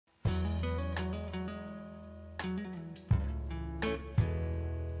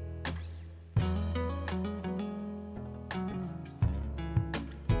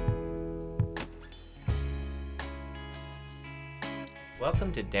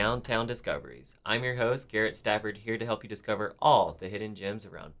Welcome to Downtown Discoveries. I'm your host, Garrett Stafford, here to help you discover all the hidden gems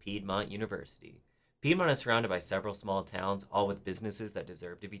around Piedmont University. Piedmont is surrounded by several small towns, all with businesses that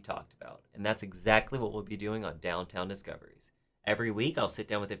deserve to be talked about. And that's exactly what we'll be doing on Downtown Discoveries. Every week, I'll sit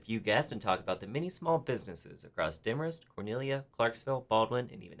down with a few guests and talk about the many small businesses across Demorest, Cornelia, Clarksville,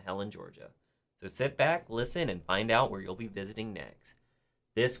 Baldwin, and even Helen, Georgia. So sit back, listen, and find out where you'll be visiting next.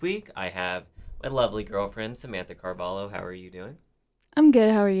 This week, I have my lovely girlfriend, Samantha Carvalho. How are you doing? I'm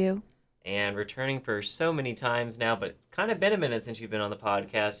good. How are you? And returning for so many times now, but it's kind of been a minute since you've been on the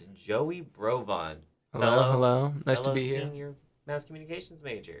podcast, Joey Brovon. Hello. Nice to be here. Senior mass communications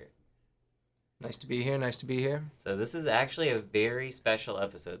major. Nice to be here. So this is actually a very special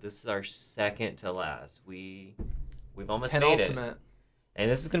episode. This is our second to last. We've almost made it. Penultimate.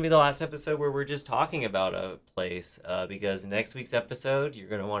 And this is going to be the last episode where we're just talking about a place because next week's episode, you're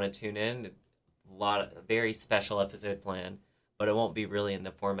going to want to tune in. A very special episode planned. But it won't be really in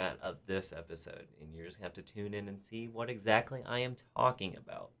the format of this episode. And you're just going to have to tune in and see what exactly I am talking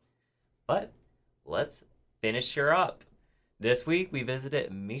about. But let's finish her up. This week we visited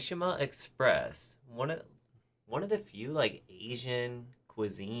Mishima Express, one of the few Asian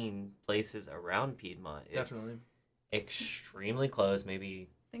cuisine places around Piedmont. Definitely. It's extremely close, maybe.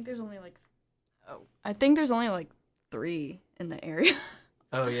 I think there's only 3 in the area.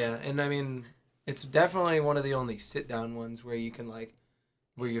 Oh yeah, and I mean, it's definitely one of the only sit-down ones where you can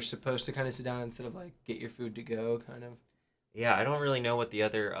where you're supposed to kind of sit down instead of get your food to go kind of. Yeah, I don't really know what the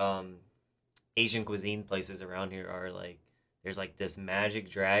other Asian cuisine places around here are like. There's this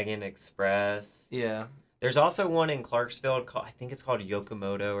Magic Dragon Express. Yeah. There's also one in Clarksville. I think it's called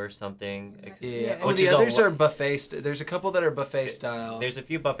Yokomoto or something. Yeah. And the others are buffet. There's a couple that are buffet style. There's a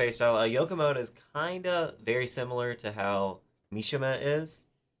few buffet style. Yokomoto is kind of very similar to how Mishima is.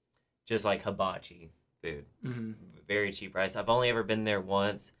 Just like hibachi food. Mm-hmm. Very cheap price. I've only ever been there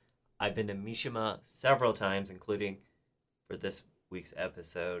once. I've been to Mishima several times, including for this week's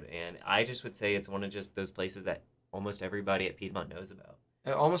episode. And I just would say it's one of just those places that almost everybody at Piedmont knows about.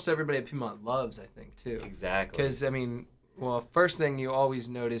 Almost everybody at Piedmont loves, I think, too. Exactly. Because, I mean, first thing you always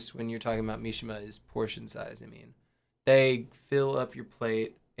notice when you're talking about Mishima is portion size. I mean, they fill up your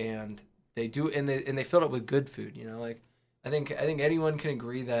plate, and they fill it with good food, I think anyone can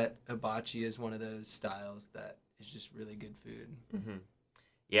agree that hibachi is one of those styles that is just really good food. Mm-hmm.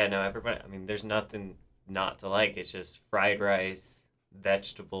 Yeah, no, everybody, I mean, there's nothing not to like. It's just fried rice,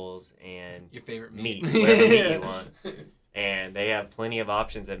 vegetables, and your favorite meat, whatever meat you want. And they have plenty of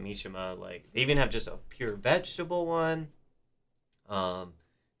options at Mishima. They even have just a pure vegetable one,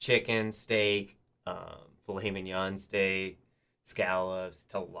 chicken, steak, filet mignon steak, scallops,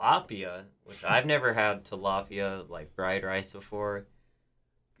 tilapia, which I've never had tilapia, fried rice before.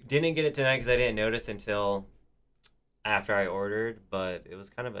 Didn't get it tonight because I didn't notice until after I ordered, but it was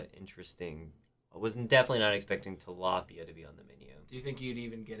kind of an interesting. I was definitely not expecting tilapia to be on the menu. Do you think you'd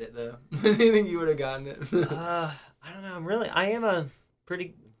even get it, though? Do you think you would have gotten it? I don't know. I am a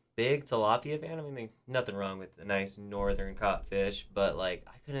pretty big tilapia fan. I mean, there's nothing wrong with a nice northern caught fish, but, I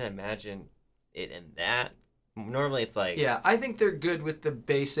couldn't imagine it in that. Normally, it's Yeah, I think they're good with the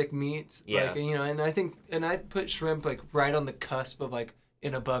basic meats. Yeah. And I put shrimp, right on the cusp of,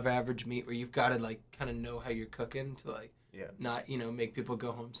 an above-average meat where you've got to, kind of know how you're cooking to, not, make people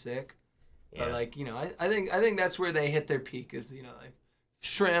go home sick. Yeah. But I think that's where they hit their peak is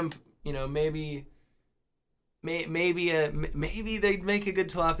shrimp. Maybe they'd make a good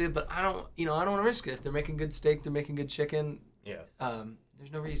tilapia, but I don't want to risk it. If they're making good steak, they're making good chicken. Yeah.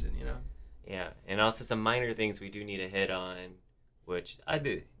 There's no reason, Yeah, and also some minor things we do need to hit on, which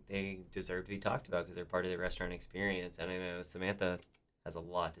they deserve to be talked about because they're part of the restaurant experience. And I know Samantha has a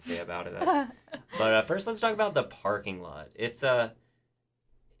lot to say about it. But first, let's talk about the parking lot. It's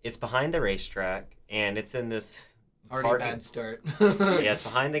behind the racetrack, and it's in this bad start. Yeah, it's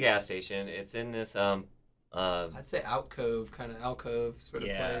behind the gas station. It's in this I'd say alcove sort of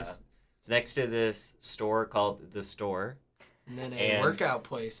place. It's next to this store called The Store. And then a workout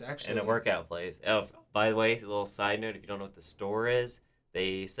place, actually. And a workout place. Oh, by the way, a little side note, if you don't know what The Store is,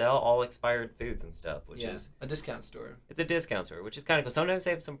 they sell all expired foods and stuff, which is a discount store. It's a discount store, which is kind of cool. Sometimes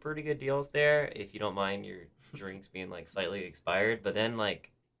they have some pretty good deals there if you don't mind your drinks being slightly expired, but then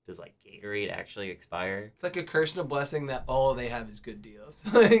does Gatorade actually expire? It's a curse and a blessing that all they have is good deals.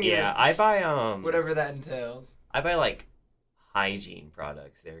 Yeah, I buy whatever that entails. I buy hygiene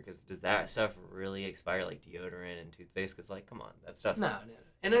products there because does that stuff really expire deodorant and toothpaste? Because come on, that stuff. No,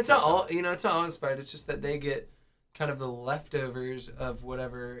 and it's not all it's not all expired. It's just that they get kind of the leftovers of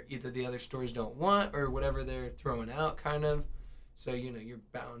whatever either the other stores don't want or whatever they're throwing out, kind of. So you're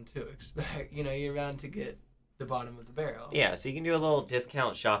bound to expect. You're bound to get the bottom of the barrel. Yeah, so you can do a little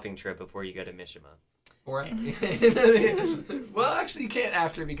discount shopping trip before you go to Mishima. Or well, actually, you can't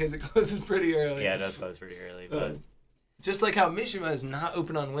after because it closes pretty early. Yeah, it does close pretty early, but Just like how Mishima is not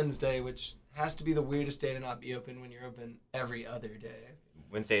open on Wednesday, which has to be the weirdest day to not be open when you're open every other day.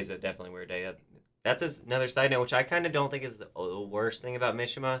 Wednesday is a definitely weird day. That's another side note, which I kind of don't think is the worst thing about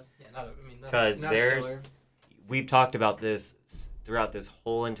Mishima. Yeah, not a, I mean, not, 'Cause not there's- a killer. We've talked about this throughout this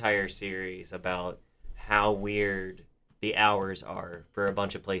whole entire series about how weird the hours are for a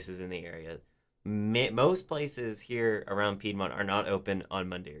bunch of places in the area. Most places here around Piedmont are not open on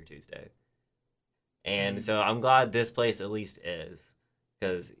Monday or Tuesday. And so I'm glad this place at least is.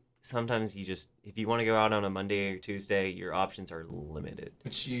 Because sometimes if you want to go out on a Monday or Tuesday, your options are limited.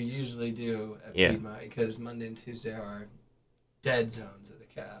 Which you usually do at Yeah. Piedmont because Monday and Tuesday are dead zones at the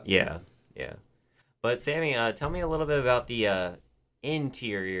cab. Yeah, yeah. But Sammy, tell me a little bit about the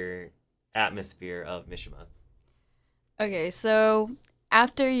interior atmosphere of Mishima. Okay, so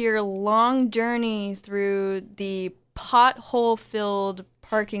after your long journey through the pothole-filled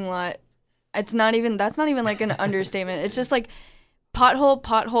parking lot, that's not even like an understatement. It's just like pothole,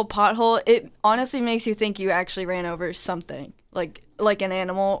 pothole, pothole. It honestly makes you think you actually ran over something, like an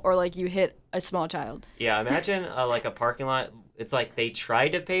animal or like you hit a small child. Yeah, imagine like a parking lot. It's like they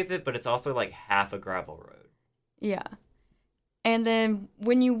tried to pave it, but it's also like half a gravel road. Yeah. And then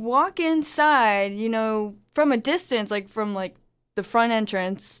when you walk inside, from a distance, like from like the front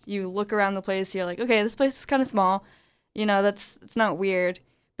entrance, you look around the place, you're like, okay, this place is kind of small. It's not weird.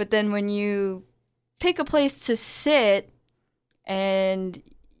 But then when you pick a place to sit and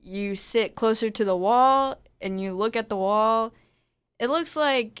you sit closer to the wall and you look at the wall, it looks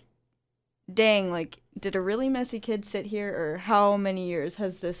like, dang, like, did a really messy kid sit here, or how many years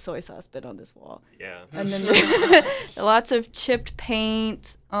has this soy sauce been on this wall? Yeah. And then lots of chipped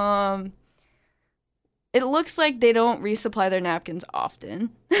paint. It looks like they don't resupply their napkins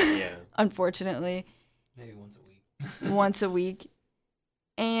often. Yeah. Unfortunately. Maybe once a week. Once a week.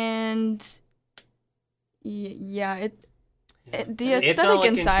 And yeah, the It's aesthetic not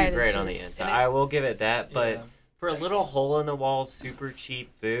looking inside too great is on the just- inside. I will give it that, but Yeah. for a little hole in the wall, super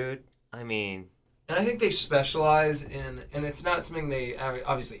cheap food, I mean, And I think they specialize in, and it's not something they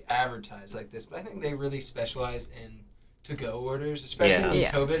obviously advertise like this, but I think they really specialize in to-go orders, especially when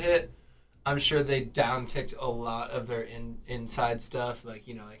Yeah. COVID hit. I'm sure they downticked a lot of their inside stuff, like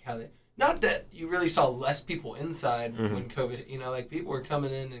like how they. Not that you really saw less people inside when COVID hit. Like people were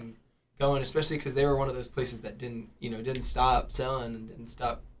coming in and going, especially because they were one of those places that didn't stop selling and didn't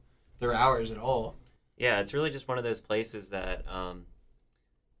stop their hours at all. yeah, it's really just one of those places that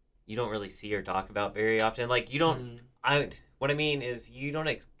you don't really see or talk about very often. Like, you don't, what I mean is you don't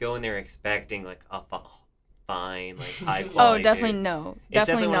go in there expecting like a fine, like high quality Oh, definitely food. no. It's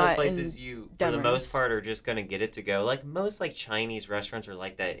Definitely one of those not. places in you, for the most Demers. part, are just going to get it to go. Like, most, like, Chinese restaurants are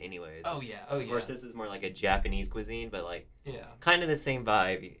like that anyways. Oh yeah. Of course, this is more like a Japanese cuisine, but, like, Yeah. kind of the same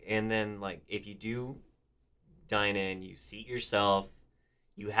vibe. And then, like, if you do dine in, you seat yourself.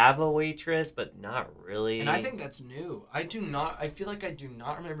 You have a waitress, but not really. And I think that's new. I feel like I do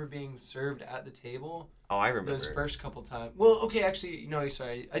not remember being served at the table Oh, I remember. those first couple times. Well, okay, actually,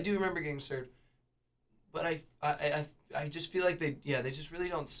 sorry. I do remember getting served. But I just feel like they just really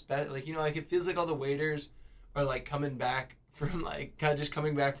don't like it feels like all the waiters are like coming back from like kind of just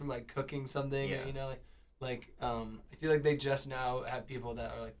coming back from like cooking something, Yeah. or, I feel like they just now have people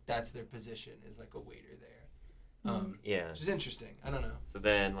that are like that's their position is like a waiter there. Yeah. Which is interesting. I don't know. So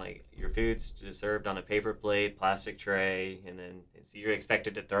then, like, your food's just served on a paper plate, plastic tray, and then so you're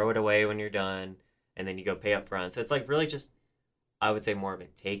expected to throw it away when you're done, and then you go pay up front. So it's, like, really just, I would say, more of a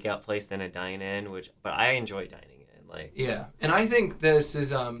takeout place than a dine-in, but I enjoy dining in. Like, Yeah, and I think this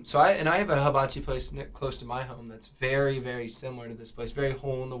is I have a hibachi place close to my home that's very, very similar to this place. Very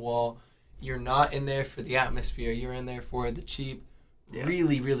hole in the wall. You're not in there for the atmosphere. You're in there for the cheap,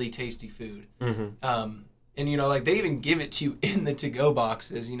 really, really tasty food. And like they even give it to you in the to-go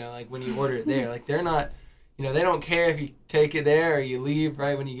boxes. Like when you order it there, like they're not, they don't care if you take it there or you leave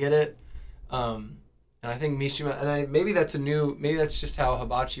right when you get it. And I think Mishima, and maybe that's just how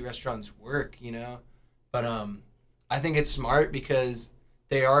hibachi restaurants work, But I think it's smart because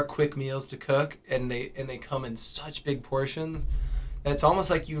they are quick meals to cook, and they come in such big portions that it's almost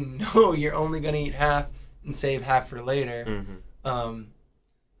like you're only gonna eat half and save half for later.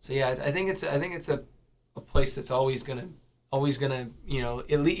 So yeah, I think it's a place that's always gonna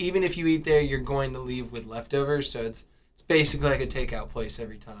even if you eat there, you're going to leave with leftovers. So it's basically like a takeout place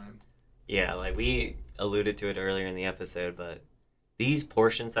every time. yeah, like we alluded to it earlier in the episode, but these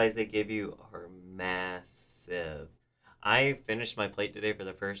portion size they give you are massive. I finished my plate today for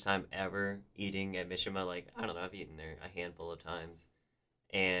the first time ever eating at Mishima. Like, I don't know, I've eaten there a handful of times.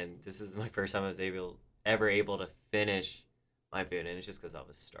 And this is my first time I was ever able to finish my food, and it's just because I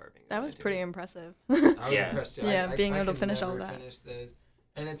was starving. That was pretty impressive. I was Yeah. impressed too. Yeah, being able to could finish all never that. finish those.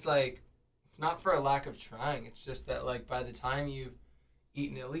 And it's like, it's not for a lack of trying. It's just that like by the time you've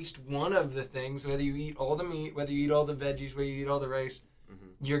eaten at least one of the things, whether you eat all the meat, whether you eat all the veggies, whether you eat all the rice,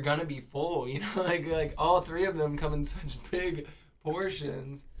 you're gonna be full. You know, like all three of them come in such big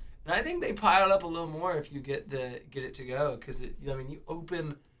portions. And I think they pile up a little more if you get it to go, because I mean, you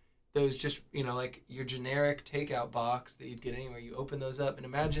open those just, you know, like your generic takeout box that you'd get anywhere. You open those up and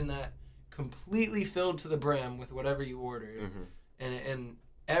imagine that completely filled to the brim with whatever you ordered, and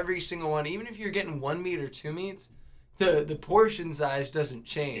every single one, even if you're getting one meat or two meats, the portion size doesn't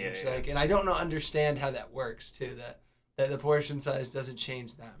change. Yeah. Like, and I don't understand how that works too. That the portion size doesn't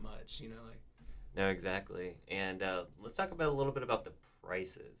change that much. You know, like. No, exactly. And let's talk about a little bit about the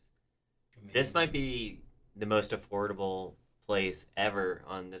prices. Amazing. This might be the most affordable place ever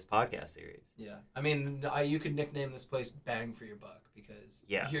on this podcast series. Yeah, I mean, you could nickname this place "Bang for Your Buck" because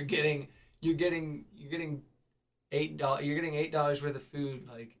you're getting $8. You're getting $8 worth of food,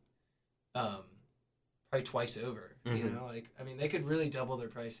 like, probably twice over. You know, like, I mean, they could really double their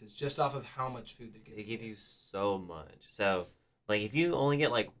prices just off of how much food they give. They give you so much. So, like, if you only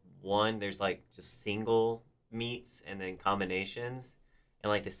get like one, there's like just single meats and then combinations, and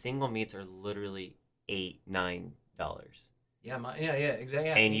like the single meats are literally $8-9. Yeah, exactly.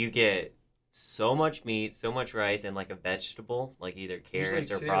 Yeah. And you get so much meat, so much rice, and like a vegetable, like either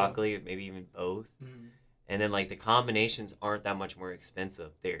carrots or broccoli, maybe even both. And then like the combinations aren't that much more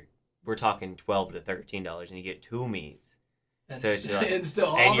expensive. We're talking $12 to $13, and you get two meats. So it's like, and still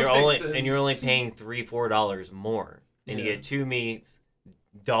all and the you're only paying $3-4 more, and you get two meats,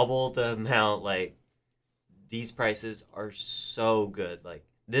 double the amount. Like, these prices are so good. Like,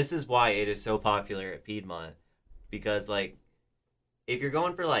 this is why it is so popular at Piedmont, because like, if you're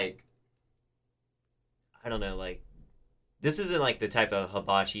going for like, I don't know, like, this isn't like the type of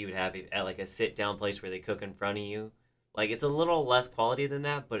hibachi you would have at like a sit down place where they cook in front of you. Like, it's a little less quality than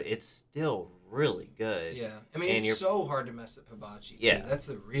that, but it's still really good. Yeah. I mean, it's so hard to mess up hibachi, too. Yeah. That's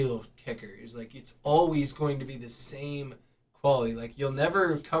the real kicker. Is like, it's always going to be the same quality. Like, you'll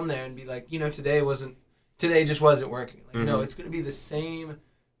never come there and be like, you know, today just wasn't working. Like, no, it's going to be the same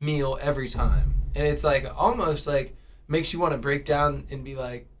meal every time. And it's like, almost like, makes you want to break down and be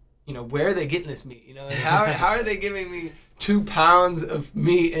like, you know, where are they getting this meat? You know, like how are they giving me 2 pounds of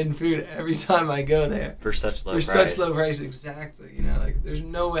meat and food every time I go there for such low price? Exactly. You know, like, there's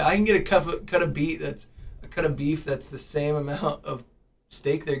no way I can get a cut of beef that's the same amount of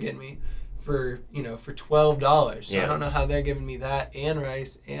steak they're getting me for $12. So I don't know how they're giving me that and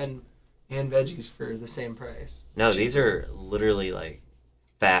rice and veggies for the same price. No, these are literally like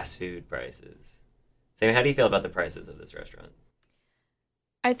fast food prices. Sam, how do you feel about the prices of this restaurant?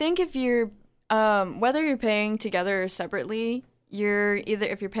 I think if you're, whether you're paying together or separately,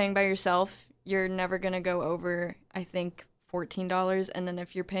 if you're paying by yourself, you're never going to go over, I think, $14. And then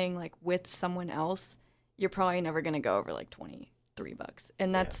if you're paying like with someone else, you're probably never going to go over like $23.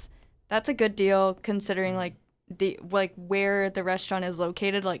 And that's a good deal considering like where the restaurant is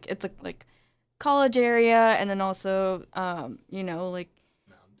located. Like, it's a like college area, and then also, you know, like,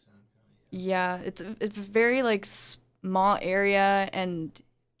 yeah, it's a very like small area and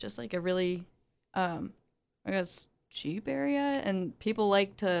just like a really, I guess, cheap area, and people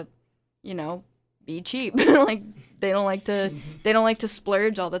like to, you know, be cheap. Like, they don't like to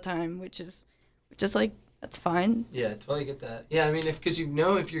splurge all the time, which is like, that's fine. Yeah, totally get that. Yeah, I mean, if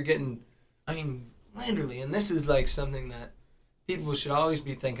you're getting, I mean, literally, and this is like something that people should always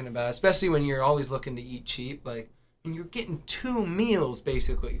be thinking about, especially when you're always looking to eat cheap, like, and you're getting 2 meals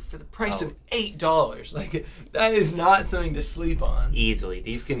basically for the price of $8. Like, that is not something to sleep on. Easily.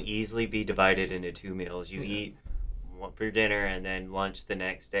 These can easily be divided into 2 meals. You eat one for dinner and then lunch the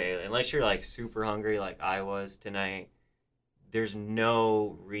next day. Unless you're like super hungry like I was tonight, there's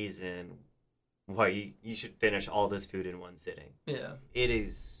no reason why you should finish all this food in one sitting. Yeah. It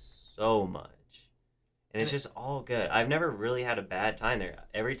is so much. And it's just all good. I've never really had a bad time there.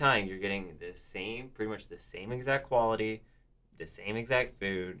 Every time you're getting pretty much the same exact quality, the same exact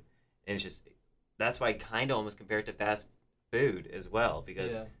food. And it's just, that's why I kind of almost compare it to fast food as well.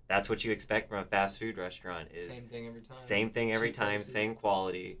 Because that's what you expect from a fast food restaurant is same thing every time. Same thing every time, prices. Same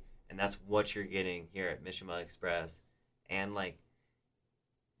quality. And that's what you're getting here at Mishima Express. And like,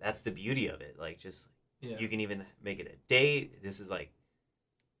 that's the beauty of it. Like, just, you can even make it a date. This is like,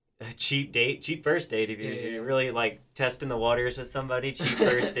 a cheap first date if you're really like testing the waters with somebody. Cheap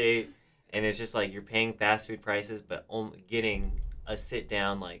first date, And it's just like you're paying fast food prices, but getting a sit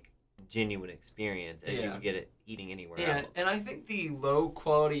down, like, genuine experience as you would get it eating anywhere else. And I think the low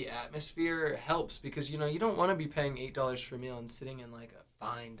quality atmosphere helps because, you don't want to be paying $8 for a meal and sitting in like a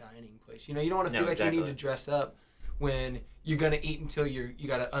fine dining place. You don't want to feel like you need to dress up when you're gonna eat until you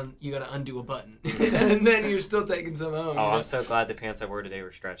gotta undo a button and then you're still taking some home. Oh, I'm so glad the pants I wore today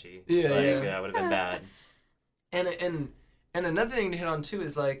were stretchy. Yeah, that would have been bad. And another thing to hit on too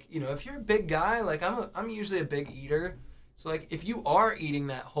is like, if you're a big guy, like I'm usually a big eater. So, like, if you are eating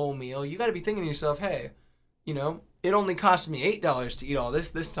that whole meal, you got to be thinking to yourself, hey, it only cost me $8 to eat all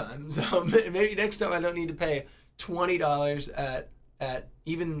this time. So maybe next time I don't need to pay $20 at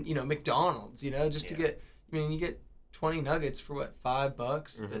even, McDonald's, just to get, you get 20 nuggets for what, $5?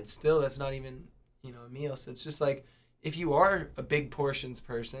 Mm-hmm. But still, that's not even, a meal. So it's just like, if you are a big portions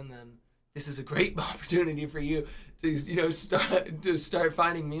person, then this is a great opportunity for you to, start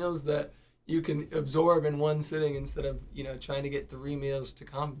finding meals that you can absorb in one sitting instead of, trying to get 3 meals to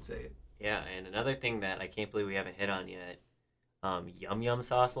compensate. Yeah, and another thing that I can't believe we haven't hit on yet, Yum Yum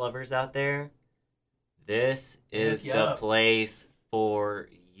sauce lovers out there, this is the place for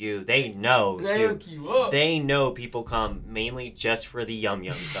you. They know, too. They know people come mainly just for the Yum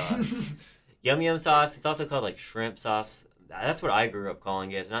Yum sauce. Yum Yum sauce, it's also called, like, shrimp sauce. That's what I grew up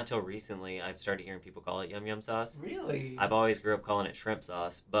calling it. It's not until recently I've started hearing people call it Yum Yum sauce. Really? I've always grew up calling it shrimp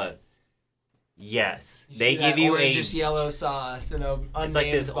sauce, but... Yes, they give you just yellow sauce and a unnamed it's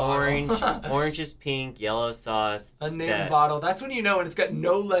like this bottle. orange is pink, yellow sauce. Unnamed bottle. That's when you know when it's got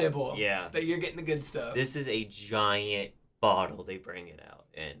no label. Yeah, that you're getting the good stuff. This is a giant bottle. They bring it out,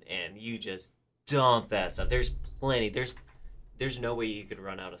 and you just dump that stuff. There's plenty. There's no way you could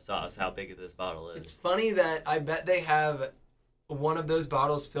run out of sauce. How big this bottle is. It's funny that I bet they have one of those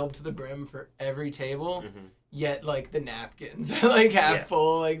bottles filled to the brim for every table. Mm-hmm. Yet, like, the napkins are, like, half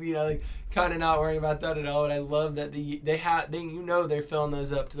full, like, like, kind of not worrying about that at all. And I love that they're filling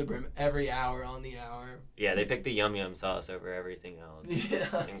those up to the brim every hour on the hour. Yeah, they pick the Yum Yum sauce over everything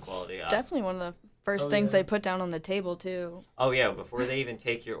else in quality. Definitely one of the first things they put down on the table, too. Oh, yeah, before they even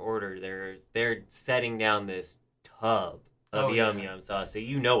take your order, they're setting down this tub of Yum Yum sauce, so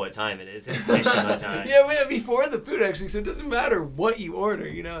you know what time it is. It's Mishima time. Yeah, before the food, actually, so it doesn't matter what you order,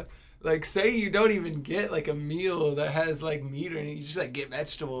 Like, say you don't even get, like, a meal that has, like, meat or anything. You just, like, get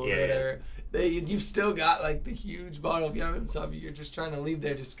vegetables or whatever. You've still got, like, the huge bottle of Yum Yum sauce. You're just trying to leave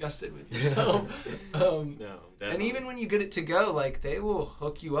there disgusted with yourself. No, definitely. And even when you get it to go, like, they will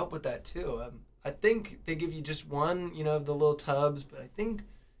hook you up with that, too. I think they give you just one, of the little tubs. But I think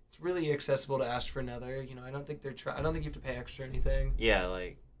it's really accessible to ask for another. I don't think I don't think you have to pay extra or anything. Yeah,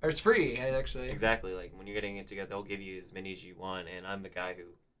 like... Or it's free, actually. Exactly. Like, when you're getting it together, they'll give you as many as you want. And I'm the guy who...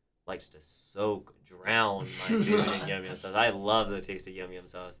 likes to drown my food in Yum Yum sauce. I love the taste of Yum Yum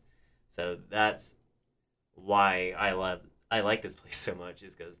sauce. So that's why I like this place so much,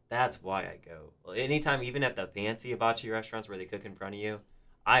 is because that's why I go. Well, anytime, even at the fancy hibachi restaurants where they cook in front of you,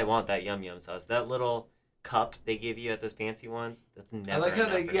 I want that Yum Yum sauce. That little cup they give you at those fancy ones, that's never I like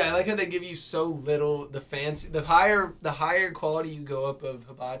how they give you so little. The higher quality you go up of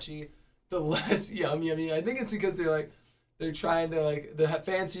hibachi, the less Yum Yum. I think it's because they're trying to, like, the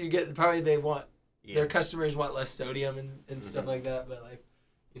fancier you get, probably they want, their customers want less sodium and stuff like that. But, like,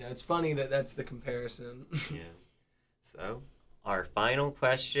 it's funny that's the comparison. Yeah. So, our final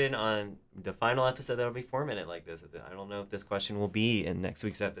question on the final episode that'll be 4-minute like this. I don't know if this question will be in next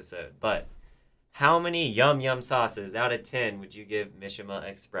week's episode, but how many Yum Yum sauces out of 10 would you give Mishima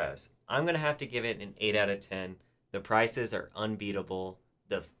Express? I'm going to have to give it an 8 out of 10. The prices are unbeatable.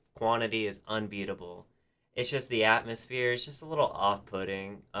 The quantity is unbeatable. It's just the atmosphere. It's just a little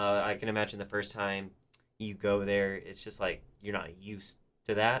off-putting. I can imagine the first time you go there, it's just like you're not used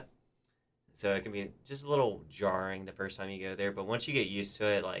to that. So it can be just a little jarring the first time you go there. But once you get used to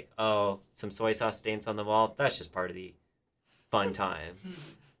it, like, oh, some soy sauce stains on the wall, that's just part of the fun time.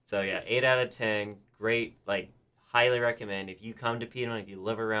 So, yeah, 8 out of 10. Great. Like, highly recommend. If you come to Piedmont, if you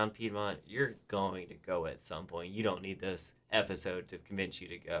live around Piedmont, you're going to go at some point. You don't need this episode to convince you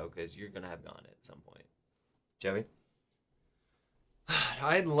to go, because you're going to have gone at some point. Joey?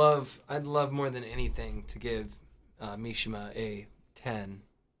 I'd love more than anything to give Mishima a 10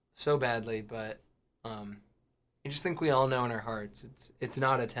 so badly, but I just think we all know in our hearts it's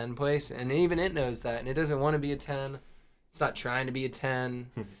not a 10 place, and even it knows that, and it doesn't want to be a 10. It's not trying to be a 10.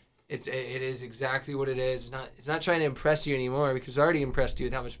 It is exactly what it is. It's not trying to impress you anymore, because it's already impressed you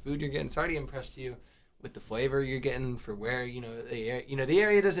with how much food you're getting. It's already impressed you with the flavor you're getting for where the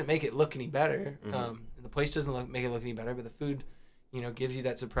area doesn't make it look any better. Mm-hmm. The place doesn't make it look any better, but the food, gives you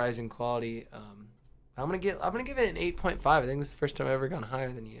that surprising quality. I'm gonna give it an 8.5. I think this is the first time I've ever gone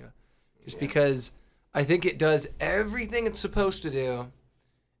higher than you. just Yeah. because I think it does everything it's supposed to do,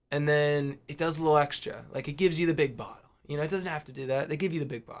 and then it does a little extra. Like it gives you the big bottle. You know, it doesn't have to do that. They give you the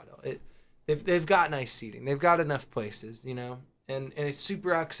big bottle. They've got nice seating. They've got enough places. You know, and it's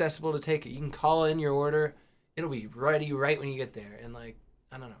super accessible to take it. You can call in your order. It'll be ready right when you get there. And like,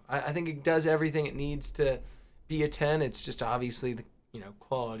 I don't know. I think it does everything it needs to be a 10. It's just obviously the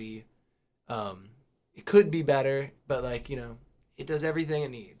quality. It could be better, but like it does everything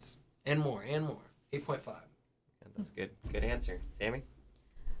it needs and more and more. 8.5. That's a good answer. Sammy?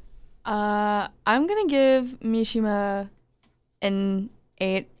 I'm gonna give Mishima an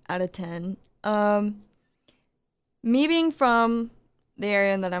 8 out of 10. Me being from the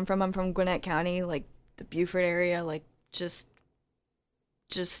area that I'm from Gwinnett County, like the Beaufort area, like just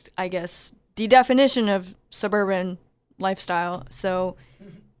I guess the definition of suburban lifestyle. So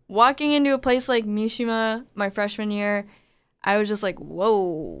walking into a place like Mishima my freshman year, I was just like,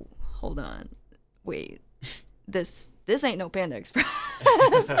 whoa, hold on, wait, this ain't no Panda Express.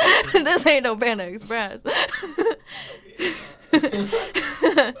 This ain't no Panda Express.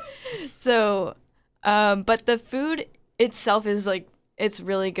 So, but the food itself is like, it's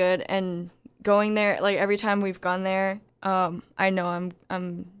really good, and going there, like every time we've gone there, I know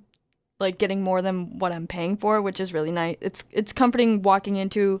I'm like getting more than what I'm paying for, which is really nice. It's comforting walking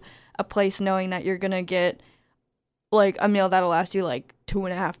into a place knowing that you're gonna get like a meal that'll last you like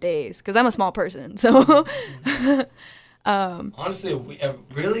 2.5 days, because I'm a small person, so Honestly,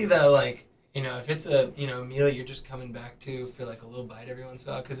 really though, like if it's a meal you're just coming back to for like a little bite every once in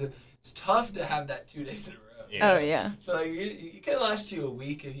a while, because it's tough to have that 2 days in a row. Oh yeah. So like it could last you a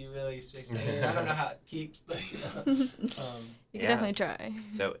week if you really space it. I don't know how it keeps, but You can definitely try.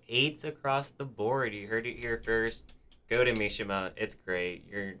 So 8s across the board. You heard it here first. Go to Mishima. It's great.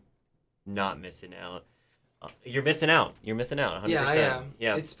 You're not missing out. You're missing out. 100%. Yeah, I am.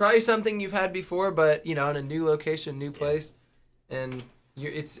 Yeah. It's probably something you've had before, but in a new location, new place, and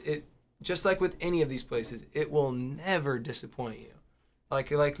it just like with any of these places, it will never disappoint you. Like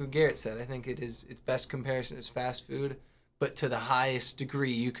what Garrett said, I think its best comparison is fast food, but to the highest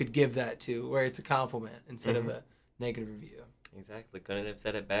degree you could give that to, where it's a compliment instead of a negative review. Exactly. Couldn't have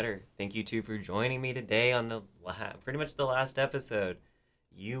said it better. Thank you two for joining me today on the pretty much the last episode.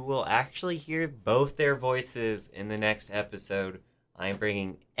 You will actually hear both their voices in the next episode. I am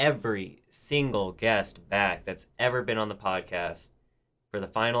bringing every single guest back that's ever been on the podcast for the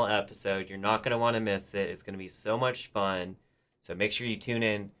final episode. You're not going to want to miss it. It's going to be so much fun. So make sure you tune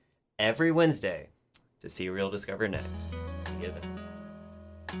in every Wednesday to see Real Discover next. See you then.